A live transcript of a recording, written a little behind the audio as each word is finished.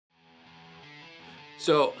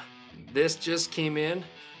So this just came in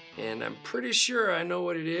and I'm pretty sure I know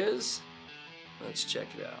what it is. Let's check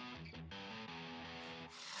it out.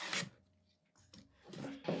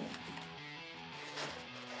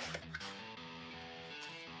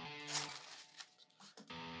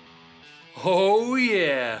 Oh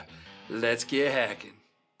yeah, let's get hacking.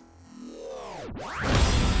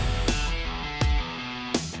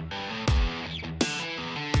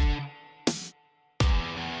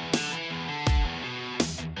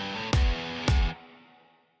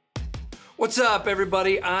 What's up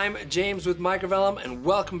everybody? I'm James with Microvellum and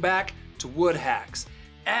welcome back to Wood Hacks.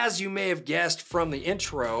 As you may have guessed from the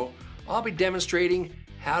intro, I'll be demonstrating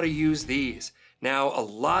how to use these. Now, a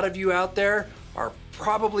lot of you out there are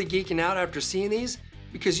probably geeking out after seeing these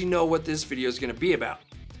because you know what this video is going to be about.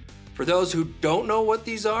 For those who don't know what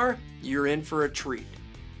these are, you're in for a treat.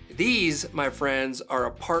 These, my friends, are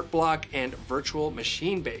a part block and virtual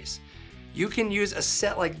machine base. You can use a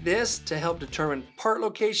set like this to help determine part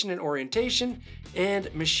location and orientation and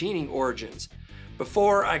machining origins.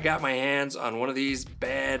 Before I got my hands on one of these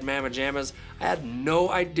bad mamma jammas, I had no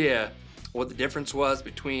idea what the difference was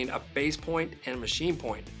between a base point and a machine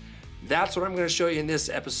point. That's what I'm going to show you in this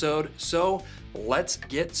episode, so let's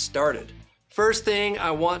get started. First thing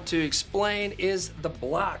I want to explain is the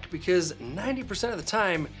block, because 90% of the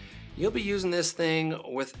time you'll be using this thing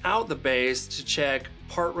without the base to check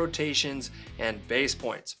part rotations and base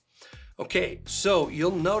points. Okay, so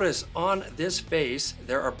you'll notice on this face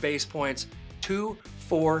there are base points 2,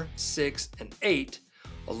 4, 6, and 8,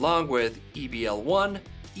 along with EBL1,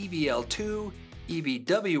 EBL2,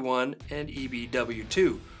 EBW1, and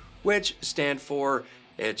EBW2, which stand for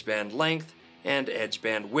edge band length and edge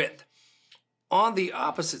band width. On the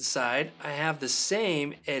opposite side, I have the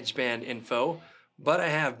same edge band info, but I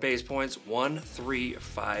have base points 1, 3,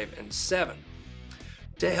 5, and 7.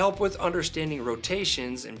 To help with understanding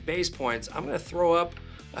rotations and base points, I'm going to throw up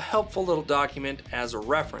a helpful little document as a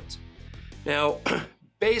reference. Now,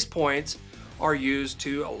 base points are used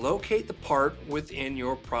to locate the part within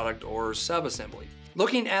your product or subassembly.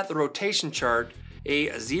 Looking at the rotation chart,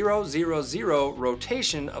 a 0, 0, 0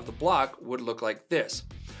 rotation of the block would look like this,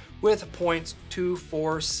 with points 2,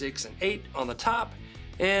 4, 6, and 8 on the top,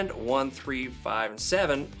 and 1, 3, 5, and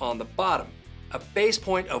 7 on the bottom. A base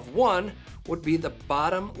point of 1 would be the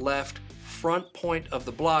bottom left front point of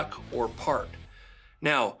the block or part.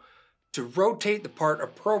 Now, to rotate the part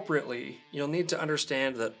appropriately, you'll need to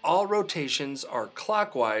understand that all rotations are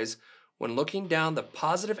clockwise when looking down the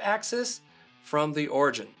positive axis from the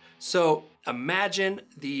origin. So imagine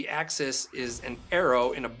the axis is an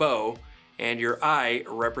arrow in a bow and your eye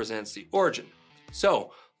represents the origin.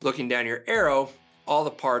 So looking down your arrow, all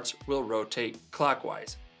the parts will rotate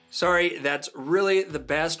clockwise. Sorry, that's really the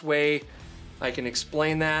best way I can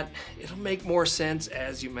explain that. It'll make more sense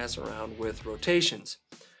as you mess around with rotations.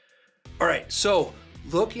 All right, so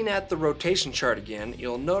looking at the rotation chart again,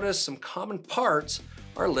 you'll notice some common parts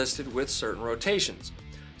are listed with certain rotations.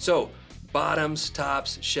 So bottoms,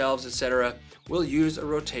 tops, shelves, etc. will use a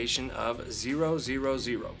rotation of 0, 0,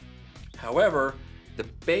 0. However, the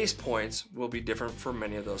base points will be different for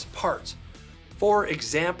many of those parts. For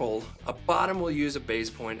example, a bottom will use a base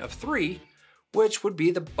point of 3, which would be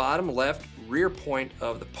the bottom left rear point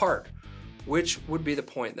of the part, which would be the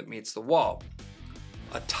point that meets the wall.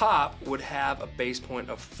 A top would have a base point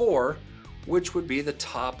of 4, which would be the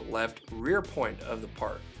top left rear point of the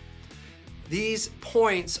part. These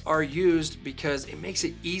points are used because it makes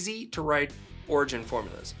it easy to write origin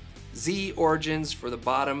formulas. Z origins for the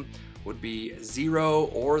bottom would be 0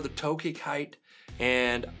 or the toe kick height,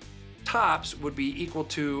 and tops would be equal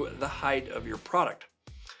to the height of your product.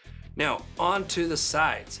 Now, on to the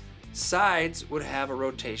sides. Sides would have a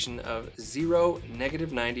rotation of 0,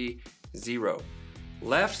 negative 90, 0.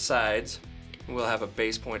 Left sides will have a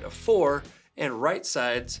base point of 4, and right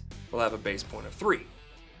sides will have a base point of 3,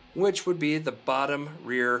 which would be the bottom,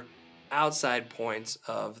 rear, outside points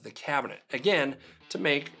of the cabinet. Again, to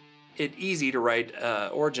make it easy to write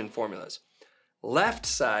origin formulas. Left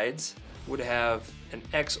sides would have an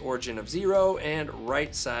X origin of 0, and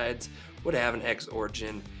right sides would have an X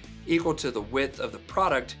origin equal to the width of the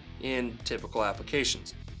product in typical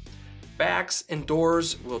applications. Backs and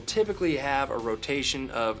doors will typically have a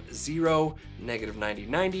rotation of 0, negative 90,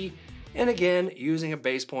 90, and again, using a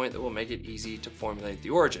base point that will make it easy to formulate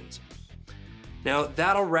the origins. Now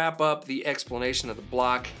that'll wrap up the explanation of the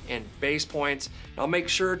block and base points. I'll make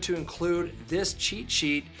sure to include this cheat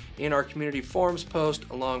sheet in our community forums post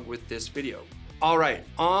along with this video. All right,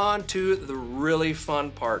 on to the really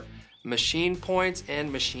fun part, machine points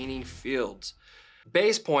and machining fields.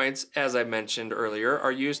 Base points, as I mentioned earlier,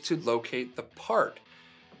 are used to locate the part.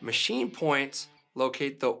 Machine points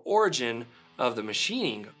locate the origin of the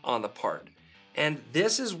machining on the part. And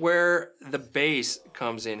this is where the base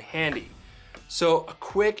comes in handy. So a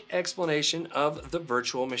quick explanation of the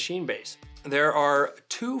virtual machine base. There are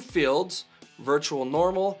two fields, virtual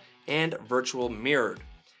normal and virtual mirrored.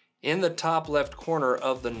 In the top left corner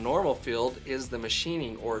of the normal field is the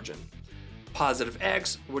machining origin. Positive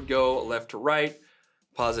X would go left to right,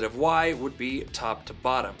 positive Y would be top to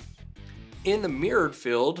bottom. In the mirrored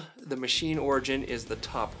field, the machine origin is the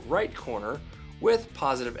top right corner, with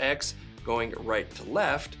positive X going right to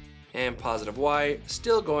left and positive Y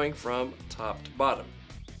still going from top to bottom.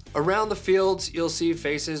 Around the fields, you'll see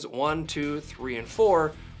faces 1, 2, 3, and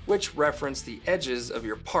 4, which reference the edges of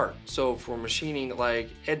your part. So for machining like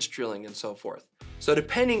edge drilling and so forth. So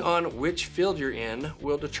depending on which field you're in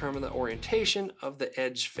will determine the orientation of the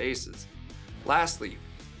edge faces. Lastly,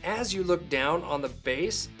 as you look down on the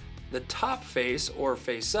base, the top face or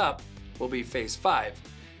face up will be face 5,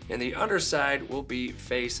 and the underside will be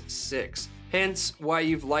face 6. Hence why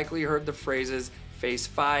you've likely heard the phrases face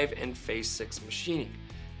 5 and face 6 machining.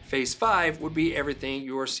 Face 5 would be everything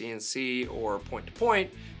your CNC or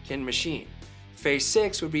point-to-point can machine. Face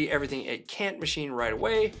 6 would be everything it can't machine right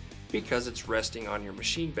away because it's resting on your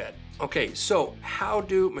machine bed. Okay, so how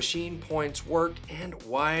do machine points work and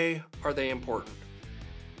why are they important?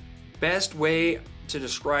 Best way to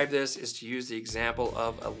describe this is to use the example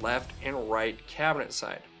of a left and right cabinet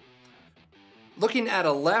side. Looking at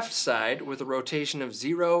a left side with a rotation of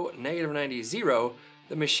 0, -90, 0,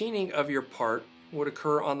 the machining of your part would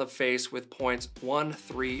occur on the face with points 1,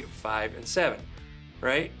 3, 5, and 7,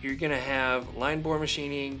 right? You're gonna have line bore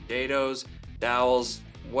machining, dados, dowels,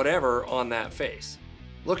 whatever on that face.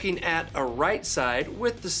 Looking at a right side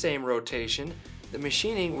with the same rotation, the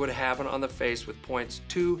machining would happen on the face with points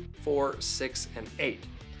 2, 4, 6, and 8.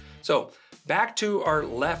 So back to our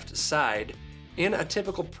left side, in a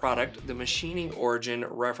typical product, the machining origin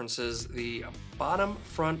references the bottom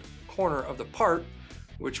front corner of the part,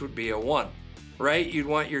 which would be a 1, right? You'd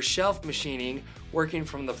want your shelf machining working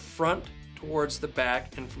from the front towards the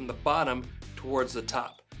back and from the bottom towards the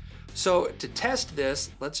top. So to test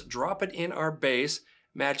this, let's drop it in our base,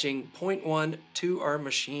 matching point 1 to our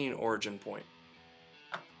machine origin point.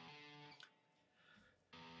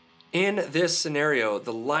 In this scenario,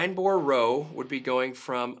 the line bore row would be going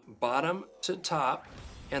from bottom to top,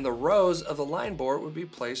 and the rows of the line bore would be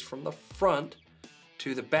placed from the front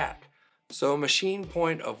to the back. So a machine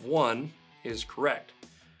point of 1 is correct.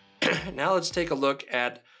 Now let's take a look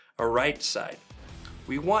at a right side.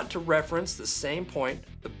 We want to reference the same point,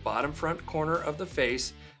 the bottom front corner of the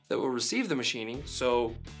face that will receive the machining,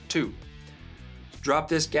 so 2. Drop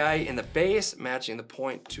this guy in the base, matching the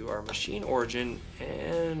point to our machine origin,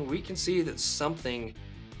 and we can see that something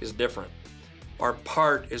is different. Our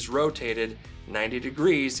part is rotated 90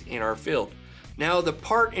 degrees in our field. Now, the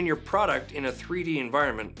part in your product in a 3D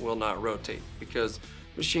environment will not rotate because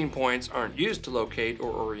machine points aren't used to locate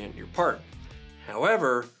or orient your part.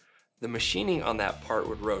 However, the machining on that part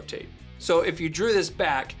would rotate. So if you drew this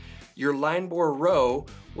back, your line bore row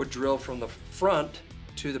would drill from the front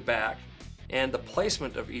to the back, and the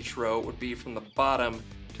placement of each row would be from the bottom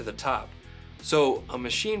to the top. So a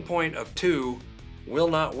machine point of 2 will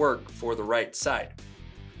not work for the right side.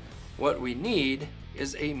 What we need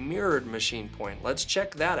is a mirrored machine point. Let's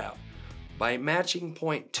check that out. By matching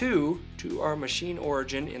point 2 to our machine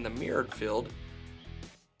origin in the mirrored field,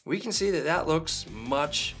 we can see that that looks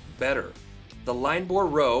much better. The line bore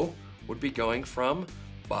row would be going from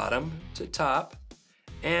bottom to top,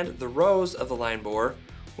 and the rows of the line bore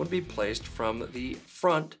would be placed from the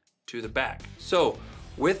front to the back. So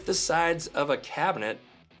with the sides of a cabinet,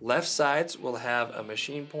 left sides will have a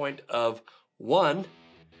machine point of 1,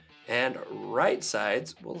 and right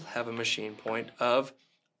sides will have a machine point of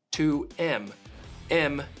 2M,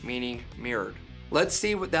 M meaning mirrored. Let's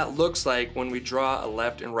see what that looks like when we draw a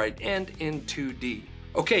left and right end in 2D.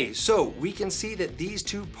 Okay, so we can see that these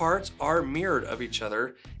two parts are mirrored of each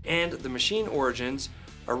other, and the machine origins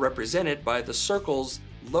are represented by the circles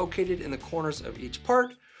located in the corners of each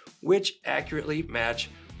part, which accurately match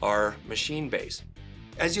our machine base.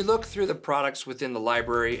 As you look through the products within the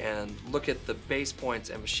library and look at the base points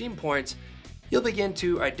and machine points, you'll begin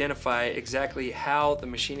to identify exactly how the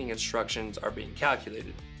machining instructions are being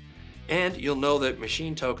calculated. And you'll know that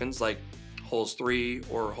machine tokens like holes 3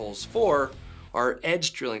 or holes 4 are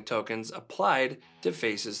edge drilling tokens applied to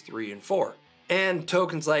faces 3 and 4. And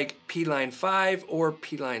tokens like P-line 5 or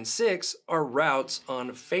P-line 6 are routes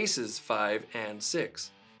on faces 5 and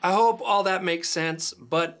 6. I hope all that makes sense,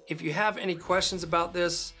 but if you have any questions about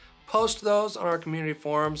this, post those on our community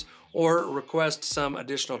forums or request some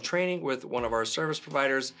additional training with one of our service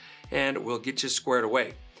providers and we'll get you squared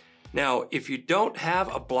away. Now, if you don't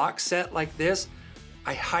have a block set like this,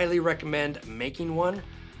 I highly recommend making one.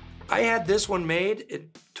 I had this one made. It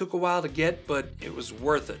took a while to get, but it was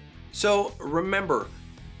worth it. So remember,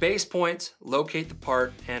 base points locate the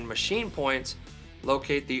part and machine points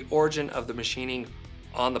locate the origin of the machining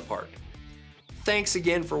on the part. Thanks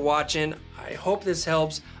again for watching. I hope this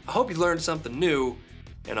helps. I hope you learned something new,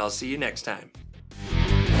 and I'll see you next time.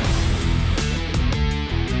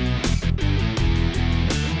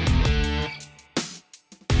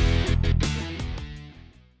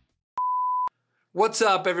 What's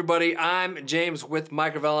up, everybody? I'm James with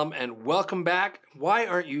Microvellum, and welcome back. Why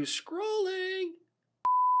aren't you scrolling?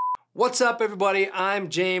 What's up, everybody? I'm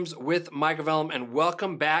James with Microvellum, and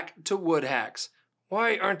welcome back to Wood Hacks.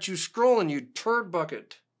 Why aren't you scrolling, you turd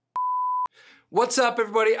bucket? What's up,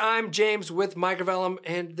 everybody? I'm James with Microvellum,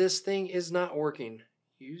 and this thing is not working.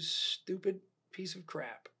 You stupid piece of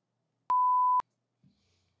crap.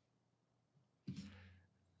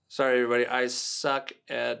 Sorry, everybody, I suck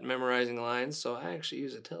at memorizing lines, so I actually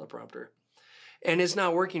use a teleprompter. And it's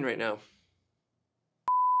not working right now.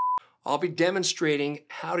 I'll be demonstrating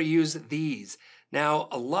how to use these. Now,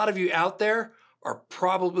 a lot of you out there are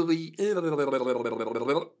probably